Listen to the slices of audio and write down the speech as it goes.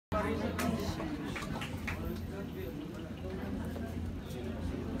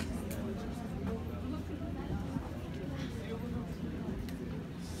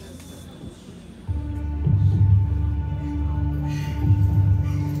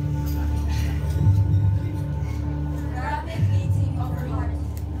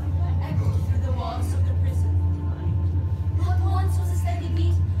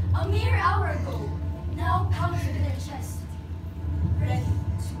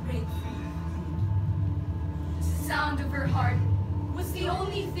sound of her heart was the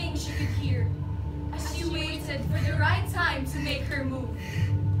only thing she could hear as she waited for the right time to make her move.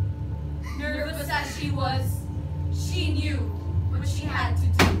 Nervous as she was, she knew what she had to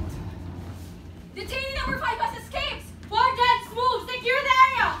do. Detainee number 5 has escaped! 4 deaths, move! Secure the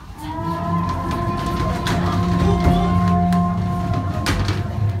area!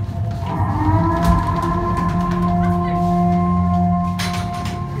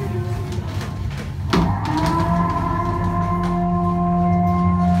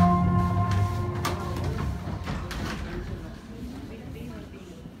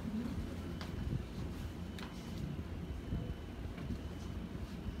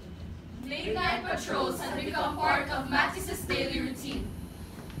 Late-night patrols had become part of Mattis's daily routine.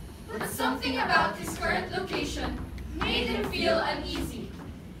 But something about his current location made him feel uneasy.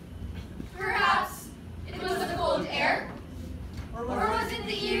 Perhaps it was the cold air, or was it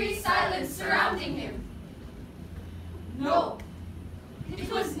the eerie silence surrounding him? No, it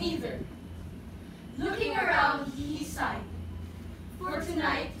was neither. Looking around, he sighed. For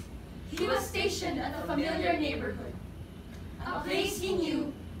tonight, he was stationed at a familiar neighborhood, a place he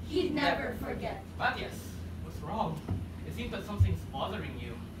knew he'd never forget. Matthias, what's wrong? It seems that something's bothering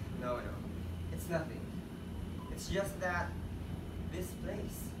you. No, it's nothing. It's just that this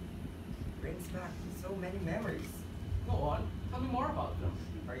place brings back so many memories. Go on, tell me more about them.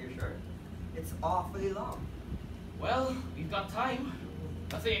 Are you sure? It's awfully long. Well, we've got time.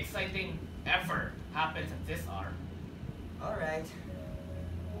 Nothing exciting ever happens at this hour. All right.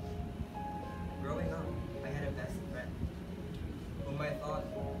 Growing up, I had a best friend whom I thought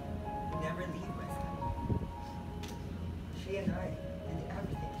would never leave my side. She and I did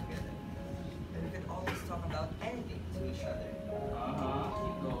everything together, and we could always talk about anything to each other.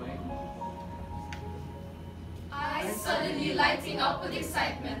 Keep going. Eyes suddenly lighting up with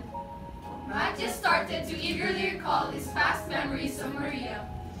excitement, Matthias started to eagerly recall his past memories of Maria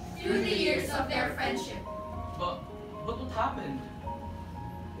through the years of their friendship. But what happened?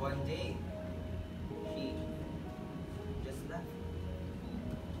 One day, she just left.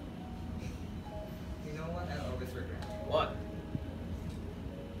 You know what I always regret? What?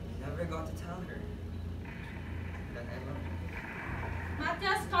 Never got to tell her that I love her.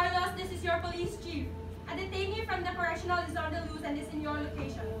 Matthias, Carlos, this is your police chief. A detainee from the correctional is on the loose and is in your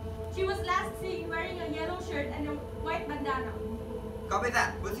location. She was last seen wearing a yellow shirt and a white bandana. Copy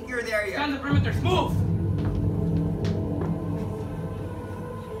that. We'll secure the area. Scan the perimeters. Move!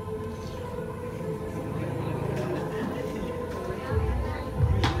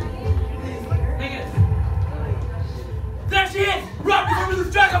 Take it. There she is! Run before we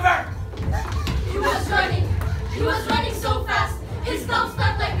lose track of her! He was running. He was running so fast, his lungs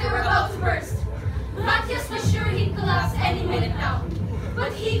felt like they were about to burst. Matthias was sure he'd collapse any minute now,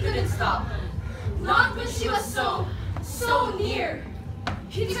 but he couldn't stop. Not when she was so near.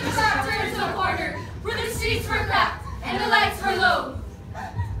 He took a sharp turn to a corner where the streets were cracked and the lights were low.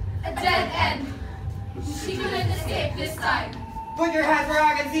 A dead end. She couldn't escape this time. Put your hands where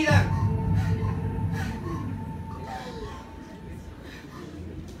I can see them.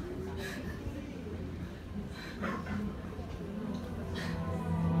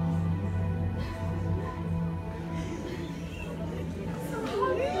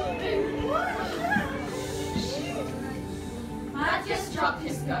 Matthias dropped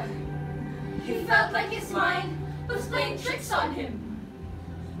his gun. He felt like his mind was playing tricks on him.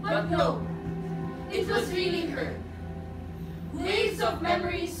 But no, it was really her. Waves of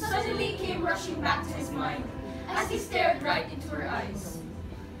memories suddenly came rushing back to his mind as he stared right into her eyes.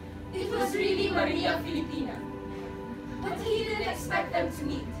 It was really Maria Filipina, but he didn't expect them to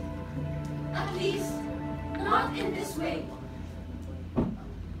meet. At least, not in this way.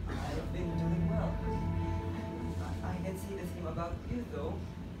 I've been doing well. I can say the same about you, though.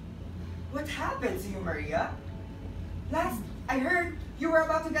 What happened to you, Maria? Last I heard, you were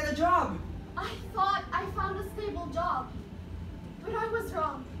about to get a job. I thought I found a stable job, but I was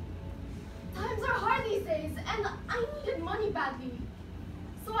wrong. Times are hard these days, and I needed money badly.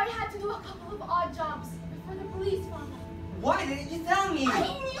 So I had to do a couple of odd jobs before the police found out. Why didn't you tell me?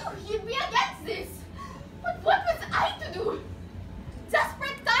 I knew you'd be against this, but what was I to do?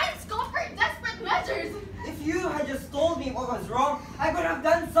 Desperate times call for desperate measures. If you had just told me what was wrong, I could have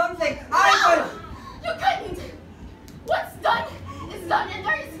done something. No! You couldn't! What's done is done, and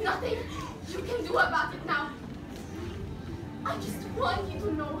there is nothing you can do about it now. I just want you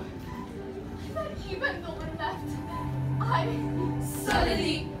to know that even though I left,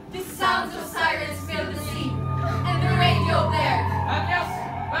 Suddenly, the sounds of sirens filled the sea, and the radio blared.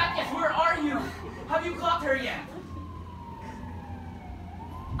 Matthias, where are you? Have you caught her yet?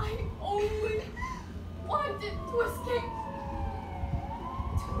 I only want wanted to escape,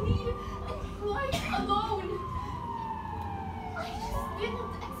 to lead a life alone. I just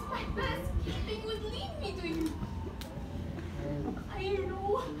didn't expect that escaping would lead me to you. I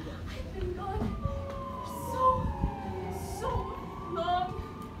know I've been gone for so long.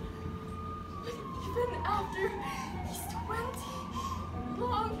 But even after these 20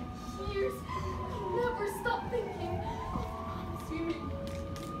 long years, I never stopped thinking of the promise we made.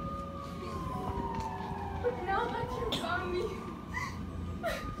 But now that you found me, I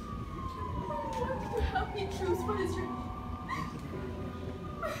want you to help me choose what is right.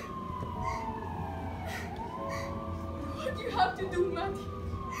 What do you have to do, Matty?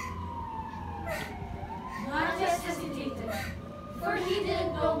 Matthias hesitated, for he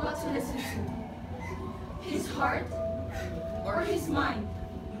didn't know what to listen to. His heart or his mind.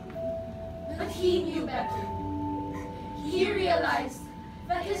 But he knew better. He realized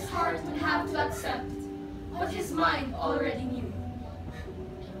that his heart would have to accept what his mind already knew.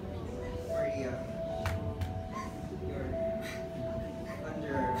 Maria,